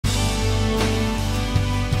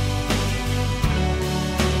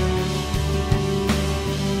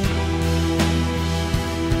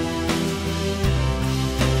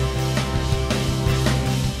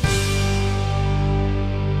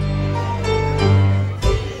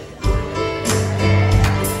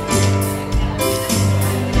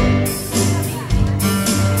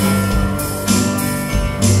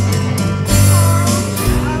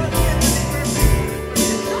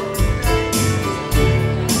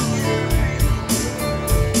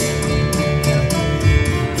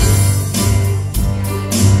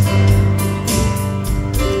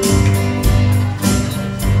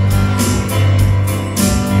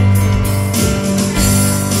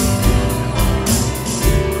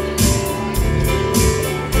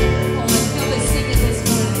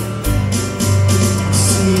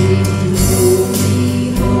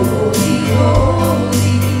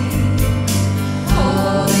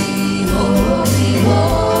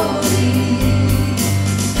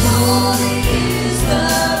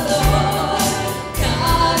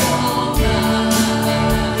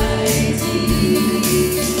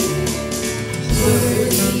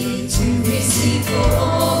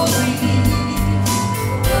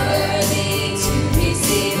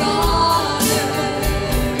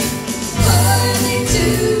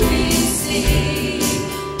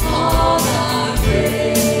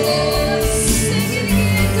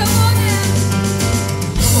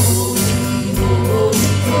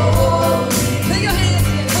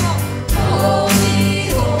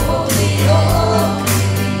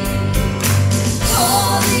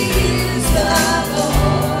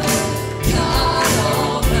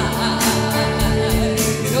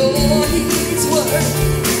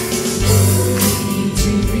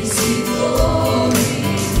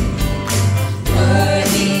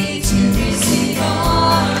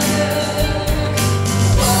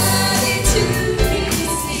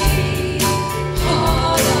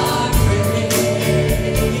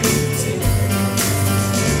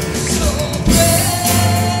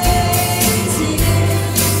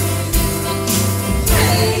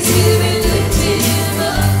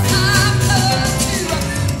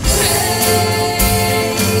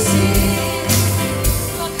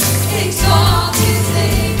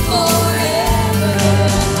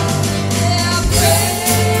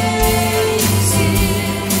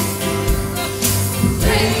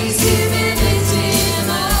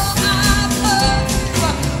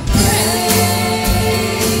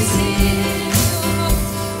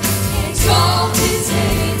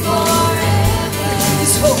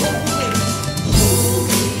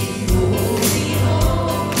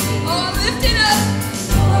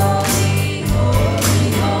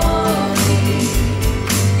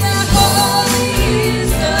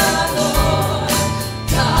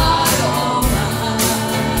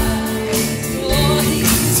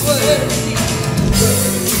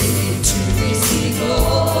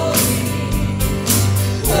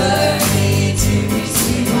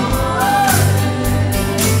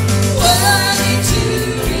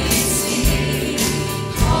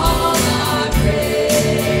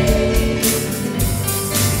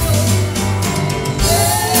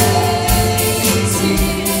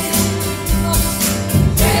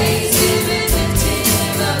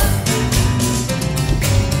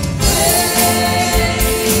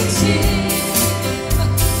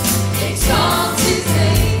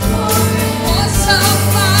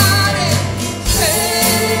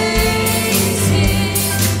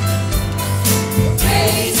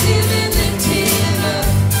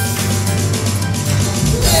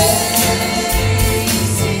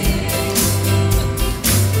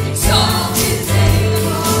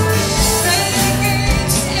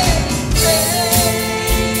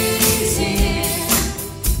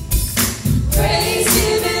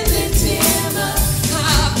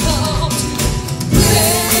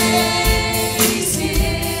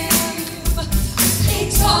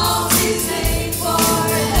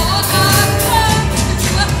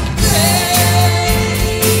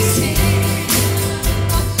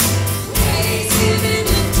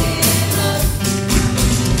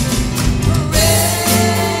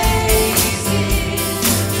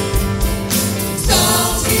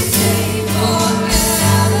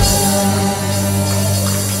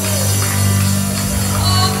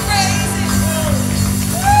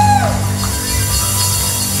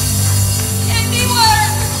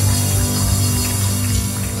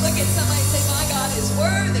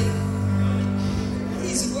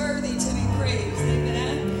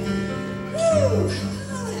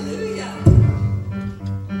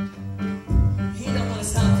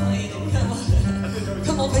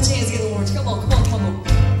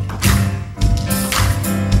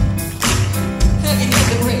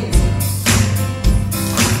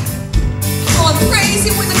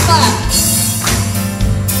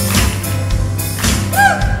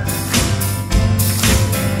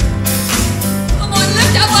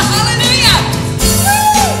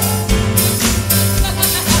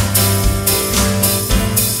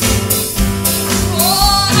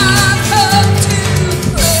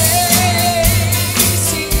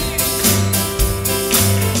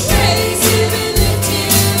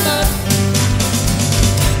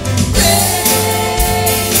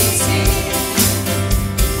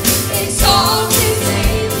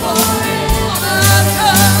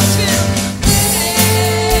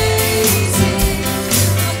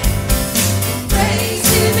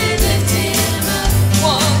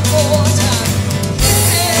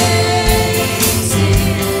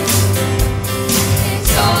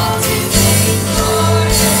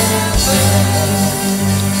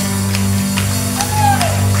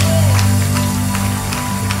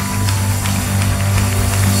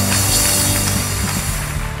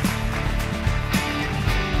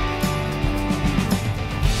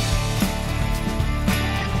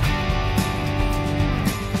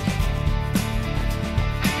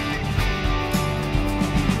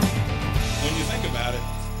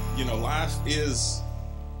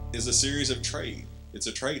is a series of trade. It's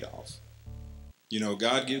a trade-off. You know,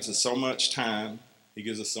 God gives us so much time. He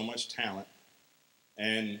gives us so much talent.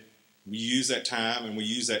 And we use that time and we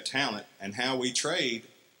use that talent. And how we trade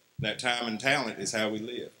that time and talent is how we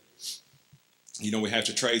live. You know, we have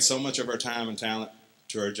to trade so much of our time and talent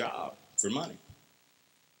to our job for money.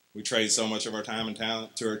 We trade so much of our time and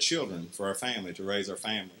talent to our children, for our family, to raise our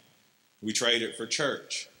family. We trade it for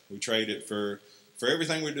church. We trade it for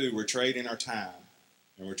everything we do. We're trading our time.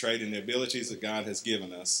 And we're trading the abilities that God has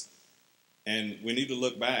given us. And we need to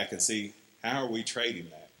look back and see, how are we trading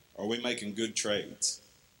that? Are we making good trades?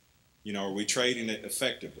 You know, are we trading it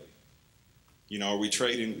effectively? You know, are we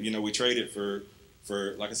trading, you know, we trade it for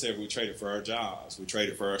like I said, we trade it for our jobs. We trade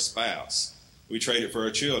it for our spouse. We trade it for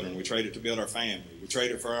our children. We trade it to build our family. We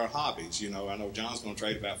trade it for our hobbies. You know, I know John's going to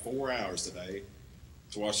trade about 4 hours today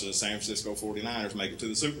to watch the San Francisco 49ers make it to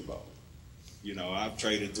the Super Bowl. You know, I've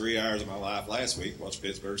traded 3 hours of my life last week to watch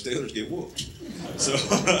Pittsburgh Steelers get whooped.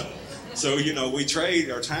 So, you know, we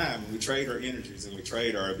trade our time, we trade our energies, and we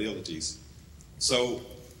trade our abilities. So,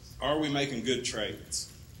 are we making good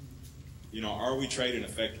trades? You know, are we trading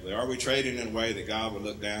effectively? Are we trading in a way that God would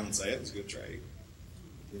look down and say, that was a good trade?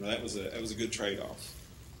 You know, that was a good trade-off.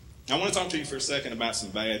 I want to talk to you for a second about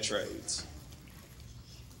some bad trades.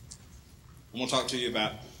 I want to talk to you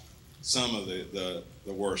about some of the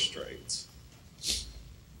worst trades.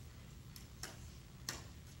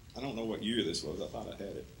 I don't know what year this was. I thought I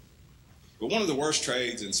had it. But one of the worst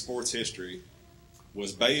trades in sports history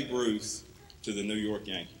was Babe Ruth to the New York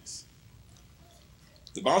Yankees.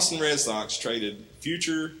 The Boston Red Sox traded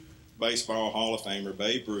future Baseball Hall of Famer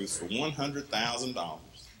Babe Ruth for $100,000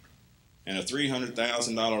 and a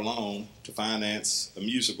 $300,000 loan to finance a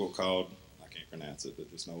musical called, I can't pronounce it,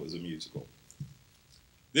 but just know it was a musical.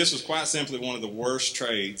 This was quite simply one of the worst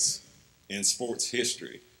trades in sports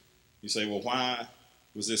history. You say, well, why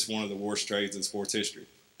was this one of the worst trades in sports history?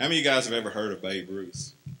 How many of you guys have ever heard of Babe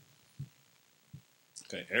Ruth?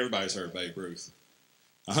 Okay, everybody's heard of Babe Ruth.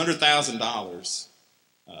 $100,000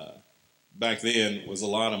 back then was a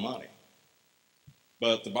lot of money.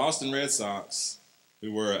 But the Boston Red Sox,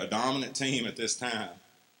 who were a dominant team at this time,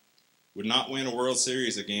 would not win a World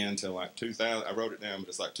Series again until like 2000. I wrote it down, but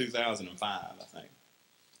it's like 2005, I think.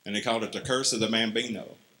 And they called it the Curse of the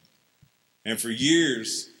Bambino. And for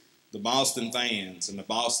years, the Boston fans and the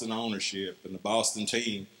Boston ownership and the Boston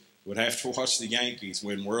team would have to watch the Yankees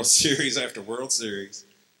win World Series after World Series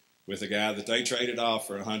with a guy that they traded off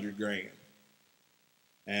for $100,000.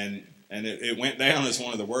 And it went down as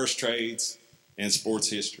one of the worst trades in sports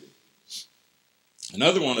history.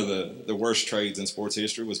 Another one of the worst trades in sports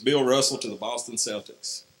history was Bill Russell to the Boston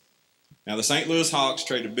Celtics. Now, the St. Louis Hawks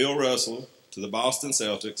traded Bill Russell to the Boston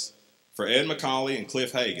Celtics for Ed Macauley and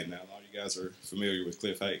Cliff Hagan. Now, a lot of you guys are familiar with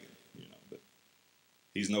Cliff Hagan, but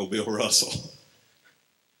he's no Bill Russell.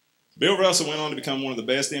 Bill Russell went on to become one of the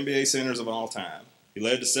best NBA centers of all time. He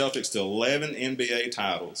led the Celtics to 11 NBA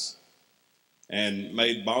titles and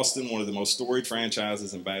made Boston one of the most storied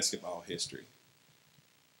franchises in basketball history.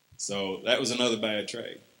 So that was another bad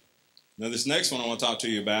trade. Now, this next one I want to talk to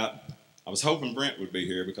you about, I was hoping Brent would be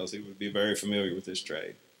here because he would be very familiar with this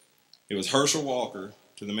trade. It was Herschel Walker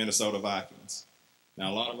to the Minnesota Vikings.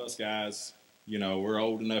 Now, a lot of us guys, we're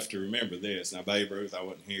old enough to remember this. Now, Babe Ruth, I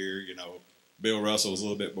wasn't here. Bill Russell was a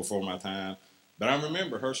little bit before my time. But I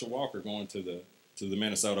remember Herschel Walker going to the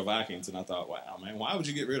Minnesota Vikings, and I thought, wow, man, why would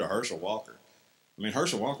you get rid of Herschel Walker? I mean,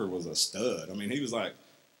 Herschel Walker was a stud. I mean, he was like,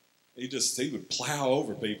 he would plow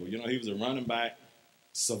over people. He was a running back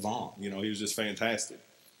savant. He was just fantastic.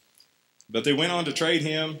 But they went on to trade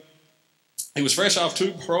him. He was fresh off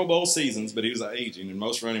 2 Pro Bowl seasons, but he was aging, and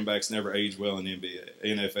most running backs never age well in the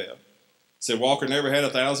NFL. Said Walker never had a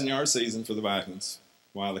 1,000-yard season for the Vikings,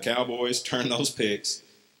 while the Cowboys turned those picks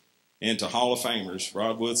into Hall of Famers,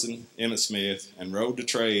 Rod Woodson, Emmitt Smith, and rode to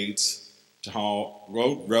trade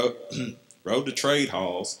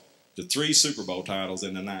halls to 3 Super Bowl titles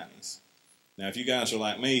in the 90s. Now, if you guys are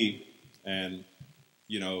like me and,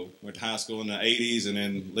 went to high school in the 80s and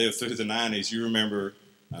then lived through the 90s, you remember,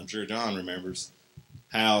 I'm sure John remembers,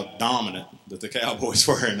 how dominant that the Cowboys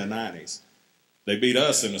were in the 90s. They beat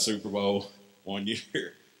us in the Super Bowl one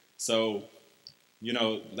year. So,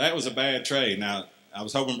 that was a bad trade. Now, I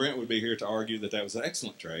was hoping Brent would be here to argue that that was an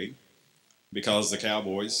excellent trade because the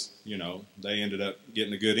Cowboys, they ended up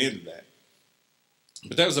getting a good end of that.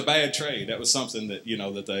 But that was a bad trade. That was something that,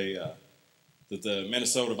 that the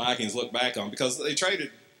Minnesota Vikings look back on because they traded,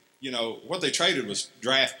 what they traded was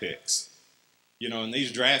draft picks. And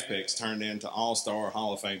these draft picks turned into all-star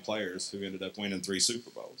Hall of Fame players who ended up winning 3 Super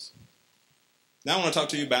Bowls. Now I want to talk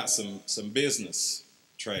to you about some business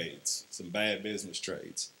trades, some bad business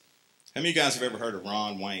trades. How many of you guys have ever heard of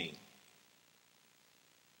Ron Wayne?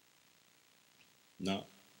 No? How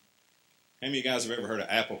many of you guys have ever heard of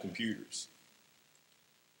Apple Computers?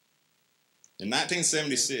 In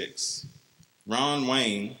 1976, Ron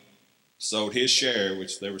Wayne sold his share,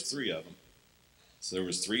 which there was 3 of them. So there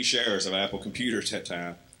was 3 shares of Apple Computers at that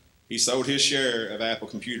time. He sold his share of Apple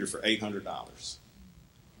Computer for $800.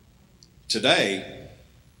 Today,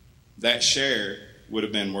 that share would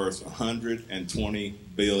have been worth $120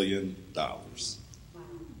 billion. Now,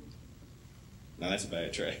 that's a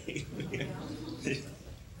bad trade.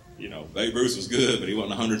 Babe Ruth was good, but he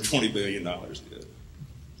wasn't $120 billion good.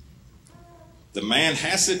 The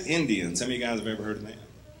Manhasset Indians. How many of you guys have ever heard of them?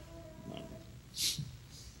 No.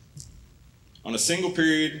 On a single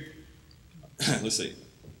period, let's see.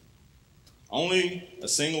 Only a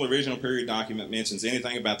single original period document mentions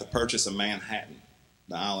anything about the purchase of Manhattan,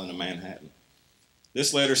 the island of Manhattan.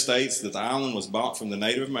 This letter states that the island was bought from the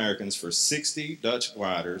Native Americans for 60 Dutch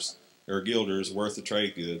guilders worth of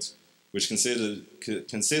trade goods, which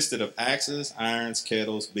consisted of axes, irons,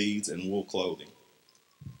 kettles, beads, and wool clothing.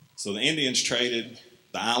 So the Indians traded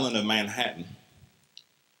the island of Manhattan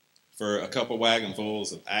for a couple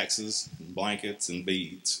wagonfuls of axes, and blankets, and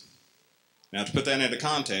beads. Now, to put that into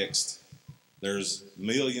context, there's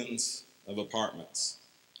millions of apartments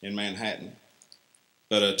in Manhattan,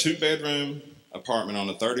 but a 2-bedroom apartment on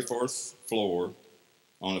the 34th floor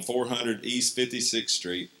on the 400 East 56th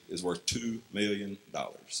Street is worth $2 million.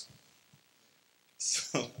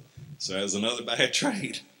 So that's another bad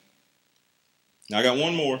trade. Now I got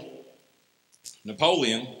one more.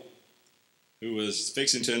 Napoleon, who was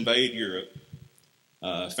fixing to invade Europe,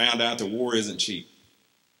 found out that war isn't cheap.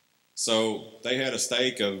 So they had a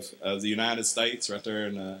stake of the United States right there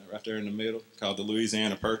in the middle, called the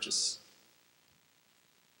Louisiana Purchase.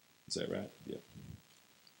 Is that right? Yeah.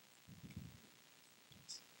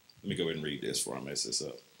 Let me go ahead and read this before I mess this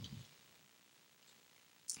up.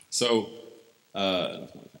 So,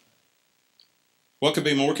 what could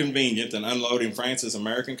be more convenient than unloading France's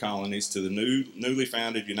American colonies to the newly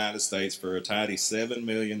founded United States for a tidy $7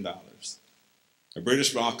 million? A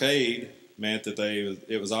British blockade meant that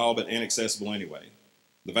it was all but inaccessible anyway.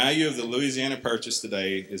 The value of the Louisiana Purchase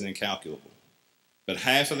today is incalculable. But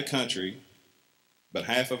half of a country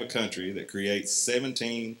that creates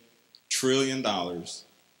 $17 trillion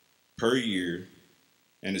per year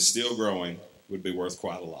and is still growing would be worth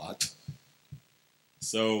quite a lot.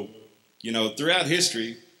 So, throughout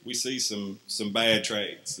history, we see some bad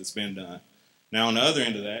trades that's been done. Now, on the other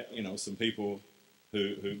end of that, some people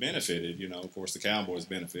who benefited. Of course, the Cowboys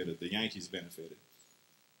benefited, the Yankees benefited.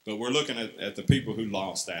 But we're looking at the people who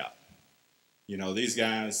lost out. These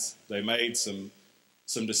guys, they made some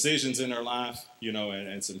decisions in their life,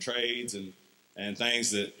 and some trades and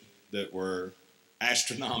things that were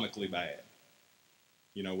astronomically bad.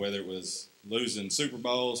 Whether it was losing Super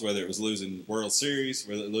Bowls, whether it was losing World Series,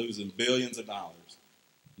 whether it was losing billions of dollars.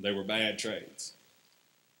 They were bad trades.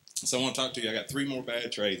 So I want to talk to you. I got 3 more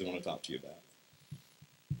bad trades I want to talk to you about.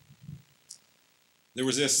 There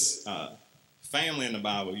was this family in the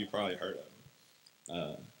Bible you probably heard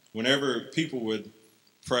of. Whenever people would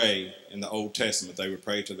pray in the Old Testament, they would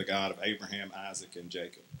pray to the God of Abraham, Isaac, and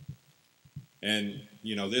Jacob. And,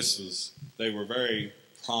 they were very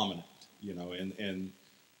prominent,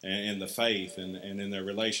 in the faith and in their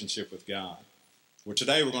relationship with God. Well,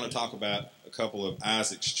 today we're going to talk about a couple of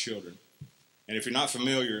Isaac's children. And if you're not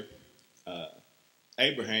familiar,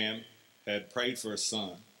 Abraham had prayed for a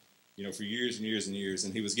son, for years and years and years,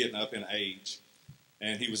 and he was getting up in age.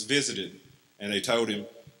 And he was visited, and they told him,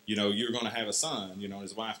 you're going to have a son. And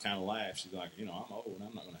his wife kind of laughed. She's like, I'm old,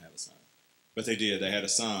 I'm not going to have a son. But they did. They had a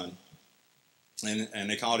son, and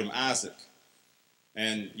they called him Isaac.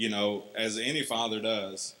 And, as any father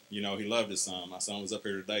does, he loved his son. My son was up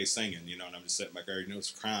here today singing, and I'm just sitting back there,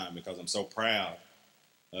 crying because I'm so proud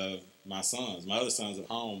of my sons. My other son's at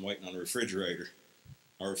home waiting on the refrigerator.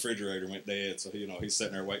 Our refrigerator went dead, so, he's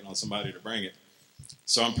sitting there waiting on somebody to bring it.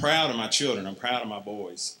 So I'm proud of my children. I'm proud of my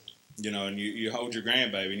boys. And you hold your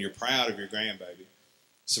grandbaby, and you're proud of your grandbaby.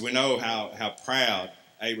 So we know how proud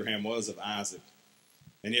Abraham was of Isaac.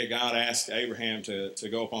 And yet God asked Abraham to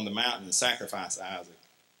go up on the mountain and sacrifice Isaac.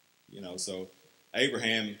 So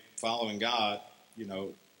Abraham, following God,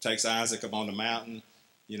 takes Isaac up on the mountain,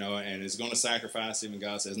 and is going to sacrifice him. And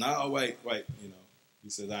God says, no, wait. He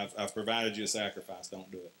says, I've provided you a sacrifice.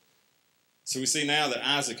 Don't do it. So we see now that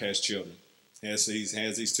Isaac has children. He has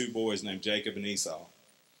these 2 boys named Jacob and Esau.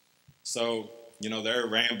 So, they're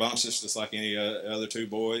rambunctious just like any other 2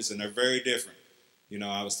 boys, and they're very different.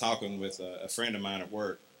 I was talking with a friend of mine at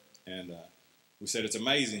work, and we said it's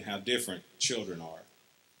amazing how different children are.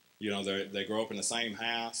 They grow up in the same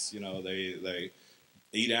house. They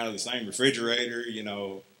eat out of the same refrigerator.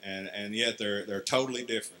 And yet they're totally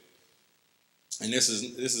different. And this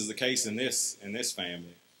is the case in this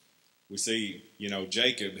family. We see,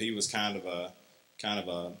 Jacob. He was kind of a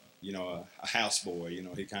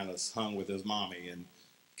houseboy. He kind of hung with his mommy, and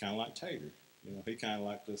kind of like Tater. He kind of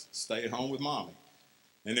liked to stay at home with mommy.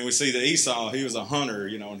 And then we see that Esau, he was a hunter,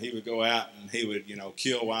 and he would go out and he would,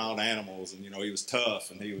 kill wild animals, and, he was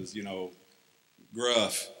tough, and he was,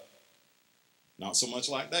 gruff. Not so much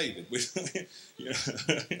like David.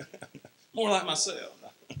 More like myself.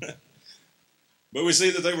 But we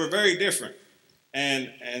see that they were very different,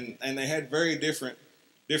 and they had very different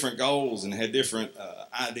goals and had different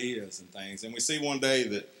ideas and things. And we see one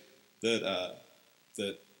day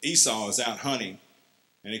that Esau is out hunting.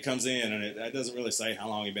 And he comes in, and it doesn't really say how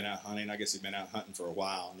long he'd been out hunting. I guess he'd been out hunting for a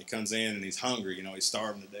while. And he comes in, and he's hungry. He's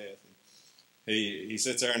starving to death. And he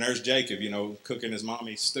sits there, and there's Jacob, cooking his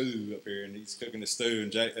mommy's stew up here. And he's cooking the stew.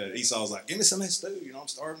 And Esau's like, give me some of that stew. I'm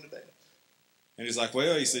starving to death. And he's like,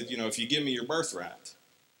 well, he said, if you give me your birthright,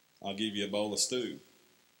 I'll give you a bowl of stew.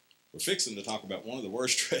 We're fixing to talk about one of the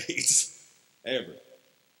worst trades ever.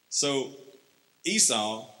 So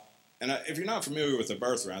Esau, and if you're not familiar with the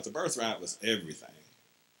birthright was everything.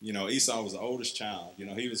 Esau was the oldest child.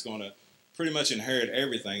 He was going to pretty much inherit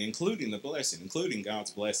everything, including the blessing, including God's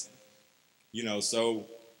blessing. So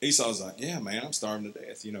Esau's like, yeah, man, I'm starving to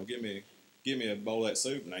death. Give me a bowl of that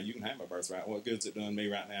soup. Now you can have my birthright. What good's it doing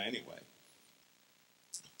me right now anyway?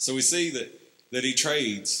 So we see that he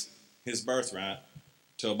trades his birthright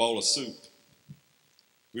to a bowl of soup.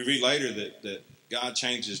 We read later that God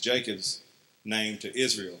changes Jacob's name to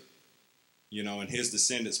Israel, and his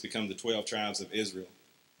descendants become the 12 tribes of Israel.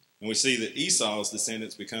 And we see that Esau's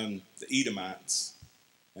descendants become the Edomites,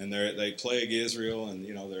 and they plague Israel, and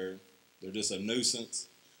they're just a nuisance,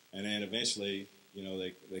 and then eventually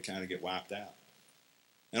they kind of get wiped out.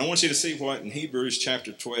 And I want you to see what in Hebrews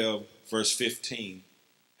chapter 12 verse 15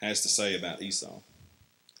 has to say about Esau.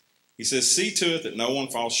 He says, "See to it that no one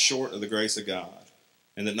falls short of the grace of God,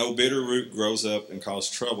 and that no bitter root grows up and cause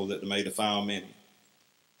trouble that may defile many.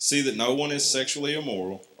 See that no one is sexually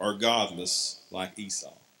immoral or godless like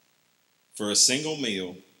Esau. For a single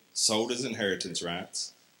meal sold his inheritance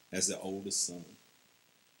rights as the oldest son."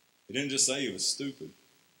 He didn't just say he was stupid.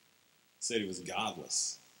 He said he was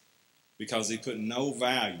godless, because he put no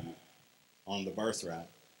value on the birthright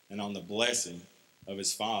and on the blessing of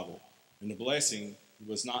his father. And the blessing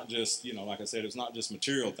was not just, like I said, it was not just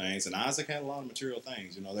material things. And Isaac had a lot of material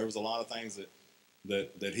things. There was a lot of things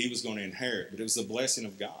that he was going to inherit, but it was the blessing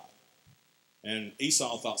of God. And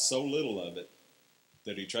Esau thought so little of it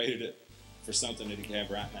that he traded it for something that he can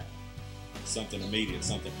have right now, something immediate,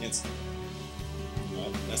 something instant.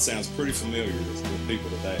 That sounds pretty familiar with people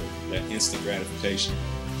today, that instant gratification.